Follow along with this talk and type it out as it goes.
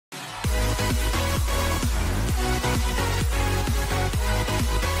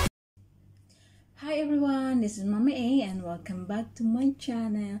everyone, this is Mama A and welcome back to my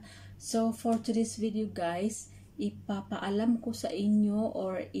channel. So for today's video guys, ipapaalam ko sa inyo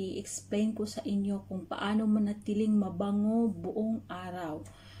or i-explain ko sa inyo kung paano manatiling mabango buong araw.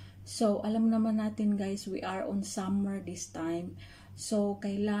 So alam naman natin guys, we are on summer this time. So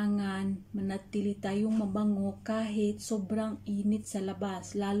kailangan manatili tayong mabango kahit sobrang init sa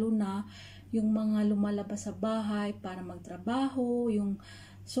labas, lalo na yung mga lumalabas sa bahay para magtrabaho, yung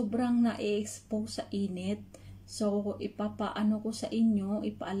sobrang na-expose sa init. So ipapaalam ko sa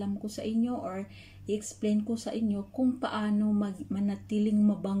inyo or i-explain ko sa inyo kung paano manatiling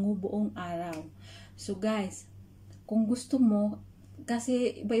mabango buong araw. So guys, kung gusto mo,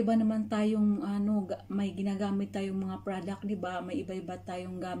 kasi iba-iba naman tayong may ginagamit tayong mga product, 'di ba? May iba-iba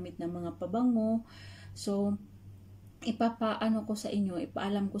tayong gamit na mga pabango. So ipapaalam ko sa inyo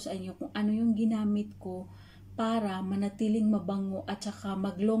kung ano yung ginamit ko para manatiling mabango at saka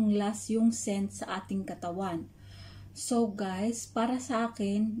mag-long last yung scent sa ating katawan. So guys, para sa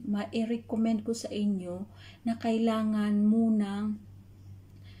akin, ma-recommend ko sa inyo na kailangan munang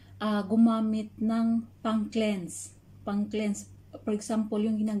gumamit ng pang-cleanse. For example,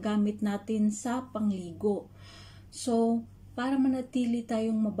 yung ginagamit natin sa pangligo. So, para manatili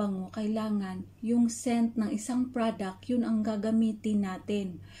tayong mabango, kailangan yung scent ng isang product, yun ang gagamitin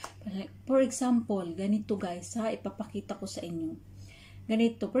natin. For example, ganito guys, ipapakita ko sa inyo.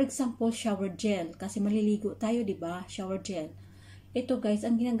 Ganito, for example, shower gel. Kasi maliligo tayo, di ba? Shower gel. Ito guys,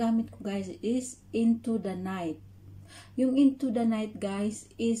 ang ginagamit ko guys is Into the Night. Yung Into the Night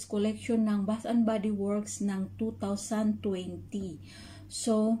guys is collection ng Bath and Body Works ng 2020.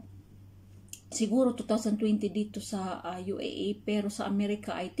 So, siguro 2020 dito sa UAE, pero sa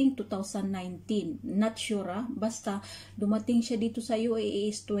Amerika I think 2019, not sure basta dumating siya dito sa UAE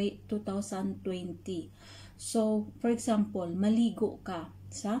is 2020. So for example, maligo ka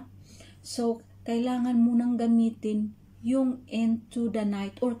so kailangan munang gamitin yung Into the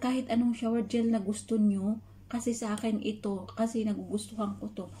Night or kahit anong shower gel na gusto nyo, kasi sa akin ito kasi nagugustuhan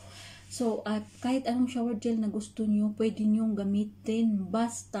ko to. So kahit anong shower gel na gusto nyo, pwede nyong gamitin,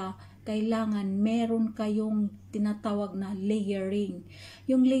 basta kailangan meron kayong tinatawag na layering.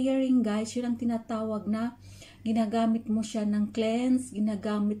 Yung layering guys, yun ang tinatawag na ginagamit mo siya ng cleanse,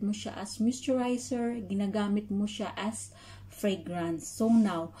 ginagamit mo siya as moisturizer, ginagamit mo siya as fragrance. So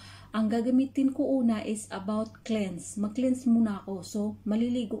now, ang gagamitin ko una is about cleanse. Mag-cleanse muna ako. So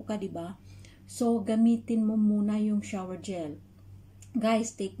maliligo ka, 'di ba? So gamitin mo muna yung shower gel.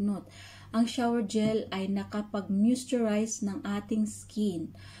 Guys, take note. Ang shower gel ay nakapag-moisturize ng ating skin.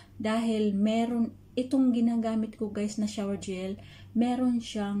 Dahil meron, itong ginagamit ko guys na shower gel, meron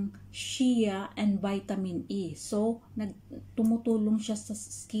siyang shea and vitamin E. So, tumutulong siya sa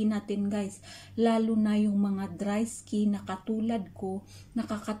skin natin guys. Lalo na yung mga dry skin na katulad ko,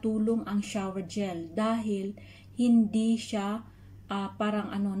 nakakatulong ang shower gel. Dahil hindi siya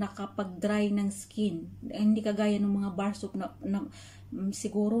parang nakapag-dry ng skin. Hindi kagaya ng mga bar soap na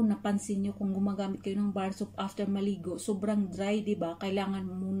siguro napansin nyo kung gumagamit kayo ng bar soap after maligo, sobrang dry, diba? Kailangan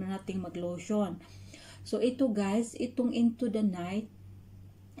muna nating mag-lotion. So ito guys, itong Into the Night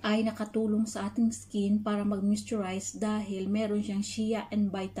ay nakatulong sa ating skin para mag-moisturize dahil meron siyang shea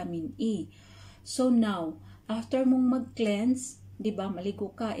and vitamin E. So now, after mong mag-cleanse, diba,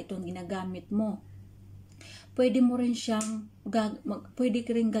 maligo ka, itong ginagamit mo. Pwede mo rin siyang pwede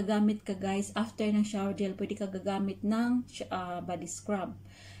ka rin gagamit ka guys after ng shower gel, pwede ka gagamit ng body scrub,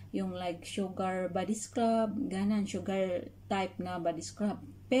 yung like sugar body scrub, ganan, sugar type na body scrub.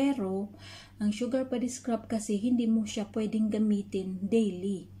 Pero ang sugar body scrub kasi hindi mo siya pwedeng gamitin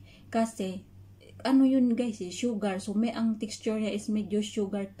daily kasi yun guys, sugar, so may ang texture niya is medyo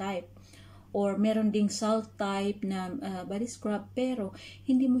sugar type. Or meron ding salt type na body scrub, pero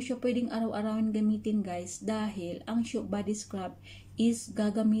hindi mo siya pwedeng araw-arawin gamitin guys dahil ang body scrub is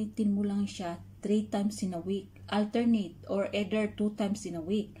gagamitin mo lang siya 3 times in a week, alternate or either 2 times in a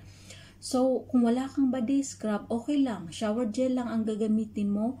week. So kung wala kang body scrub, okay lang, shower gel lang ang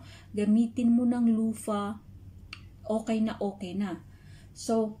gagamitin mo ng loofah, okay na.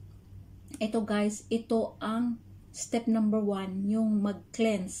 So ito guys, ito ang step number 1, yung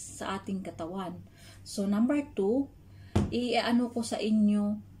mag-cleanse sa ating katawan. So number 2, ko sa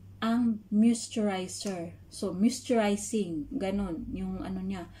inyo ang moisturizer. So moisturizing, ganon yung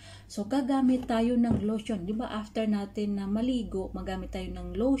niya. So gagamit tayo ng lotion, 'di ba? After natin na maligo, magamit tayo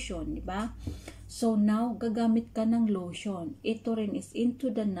ng lotion, 'di ba? So now gagamit ka ng lotion. Ito rin is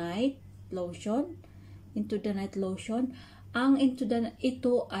Into the Night lotion. Ang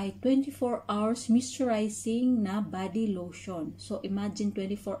ito ay 24 hours moisturizing na body lotion. So imagine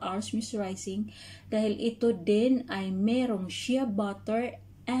 24 hours moisturizing dahil ito din ay merong shea butter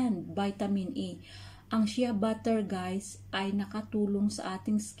and vitamin E. ang shea butter guys ay nakatulong sa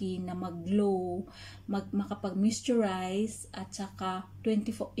ating skin na mag-glow, makapag-moisturize, at saka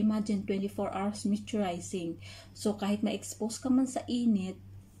 24 hours moisturizing. So kahit ma-expose ka man sa init,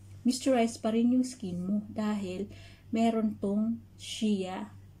 moisturize pa rin yung skin mo dahil meron tong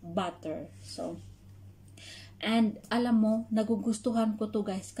shea butter. So, and alam mo, nagugustuhan ko to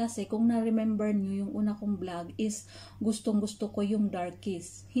guys kasi kung na-remember nyo yung una kong vlog is gustong-gusto ko yung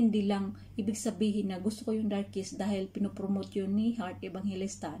darkies. Hindi lang ibig sabihin na gusto ko yung darkies dahil pinopromote yun ni Heart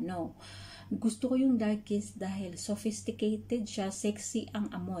Evangelista. No. Gusto ko yung darkies dahil sophisticated siya, sexy ang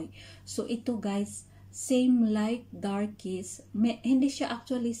amoy. So ito guys, same like darkies. Hindi siya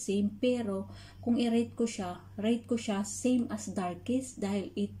actually same, pero kung i-rate ko siya same as darkies dahil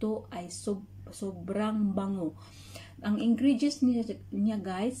ito ay sobrang bango. Ang ingredients niya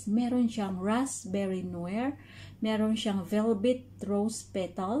guys, meron siyang raspberry noir, meron siyang velvet rose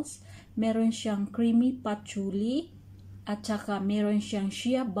petals, meron siyang creamy patchouli, at saka meron siyang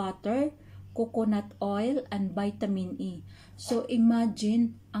shea butter, coconut oil, and vitamin E. So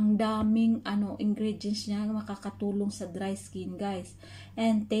imagine ang daming ingredients niya makakatulong sa dry skin guys.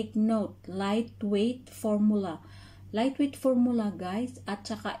 And take note, lightweight formula. Lightweight formula guys, at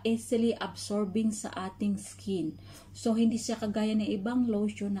saka easily absorbing sa ating skin. So hindi siya kagaya ng ibang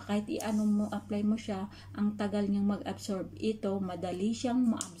lotion na kahit apply mo siya, ang tagal niyang mag-absorb. Ito, madali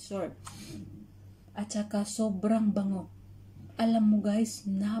siyang ma-absorb. At saka sobrang bango. Alam mo guys,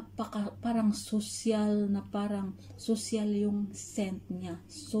 parang social yung scent niya.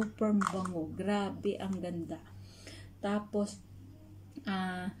 Super bango. Grabe, ang ganda. Tapos,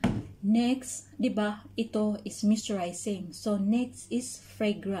 next, 'di ba? Ito is moisturizing. So next is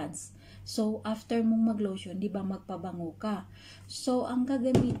fragrance. So after mong mag-lotion, 'di ba, magpabango ka. So ang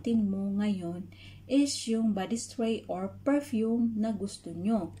gagamitin mo ngayon is yung body spray or perfume na gusto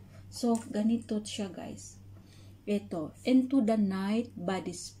nyo. So ganito siya guys. Ito, Into the Night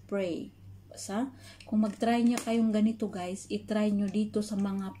body spray. Kung mag-try niya kayong ganito guys, i-try nyo dito sa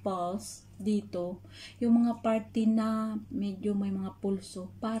mga pulse, dito, yung mga party na medyo may mga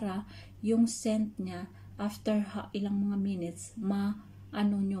pulso, para yung scent niya, after ilang mga minutes,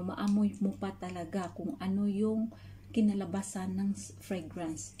 maamoy mo pa talaga kung ano yung kinalabasan ng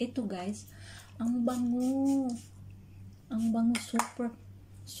fragrance. Ito guys, ang bango,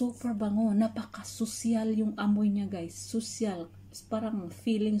 super bango, napaka-social yung amoy niya guys, social. Parang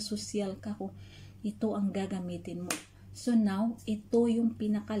feeling social ka kung ito ang gagamitin mo. So now, ito yung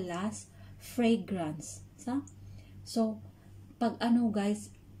pinaka-last fragrance. So, pag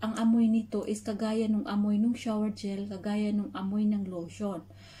guys, ang amoy nito is kagaya nung amoy nung shower gel, kagaya nung amoy ng lotion.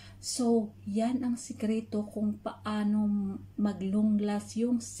 So, yan ang sikreto kung paano mag-long last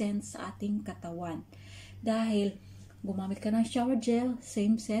yung scent sa ating katawan. Dahil, gumamit ka ng shower gel,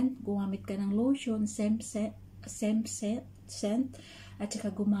 same scent. Gumamit ka ng lotion, same scent. At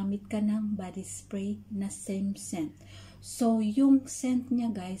saka gumamit ka ng body spray na same scent. So, yung scent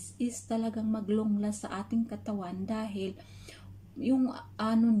niya guys is talagang mag-long last sa ating katawan dahil yung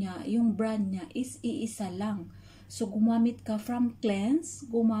yung brand niya is iisa lang. So, gumamit ka from cleanse,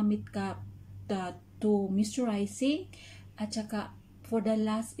 gumamit ka to moisturizing, at saka for the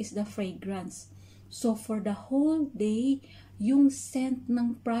last is the fragrance. So, for the whole day, yung scent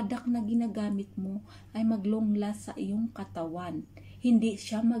ng product na ginagamit mo ay mag-long last sa iyong katawan. Hindi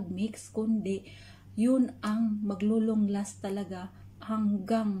siya mag-mix, kundi yun ang maglulong last talaga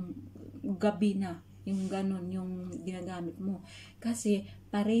hanggang gabi na. Yung ganun yung ginagamit mo. Kasi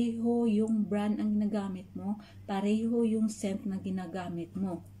pareho yung brand ang ginagamit mo, pareho yung scent na ginagamit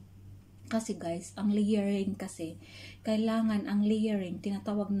mo. Kasi guys, ang layering kasi, kailangan ang layering,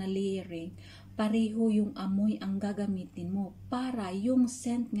 tinatawag na layering, pareho yung amoy ang gagamitin mo para yung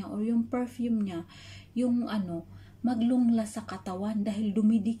scent niya or yung perfume niya, yung maglungla sa katawan dahil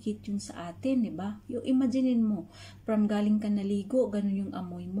dumidikit yun sa atin, diba? Yung imaginein mo, from galing ka naligo, ganun yung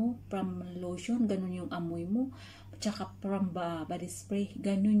amoy mo, from lotion, ganun yung amoy mo, tsaka from body spray,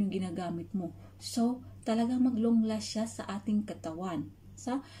 ganun yung ginagamit mo. So, talagang maglungla siya sa ating katawan.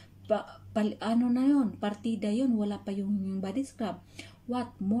 Na yun, partida yun, wala pa yung body scrub.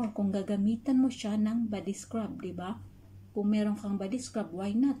 What more kung gagamitan mo siya ng body scrub, diba? Kung meron kang body scrub,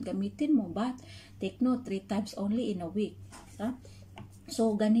 why not? Gamitin mo, but take note, 3 times only in a week.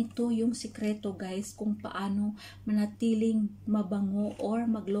 So, ganito yung sikreto guys kung paano manatiling mabango or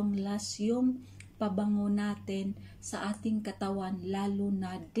mag-long last yung pabango natin sa ating katawan, lalo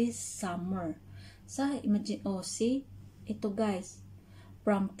na this summer. Imagine, see, ito guys,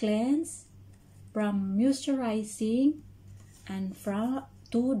 from cleanse, from moisturizing, and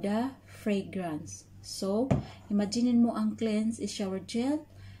to the fragrance. So, imaginein mo ang cleanse is shower gel,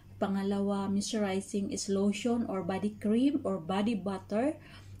 pangalawa, moisturizing is lotion or body cream or body butter.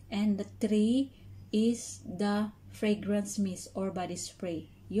 And the 3 is the fragrance mist or body spray.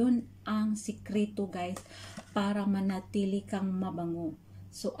 Yun ang sikreto guys para manatili kang mabango.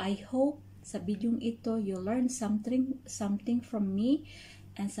 So I hope sa video ito you learn something from me.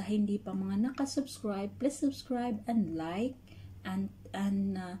 And sa hindi pa mga nakasubscribe, please subscribe and like.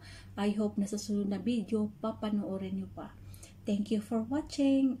 And I hope na sa sunod na video papanoorin nyo pa. Thank you for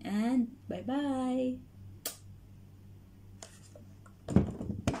watching and bye bye.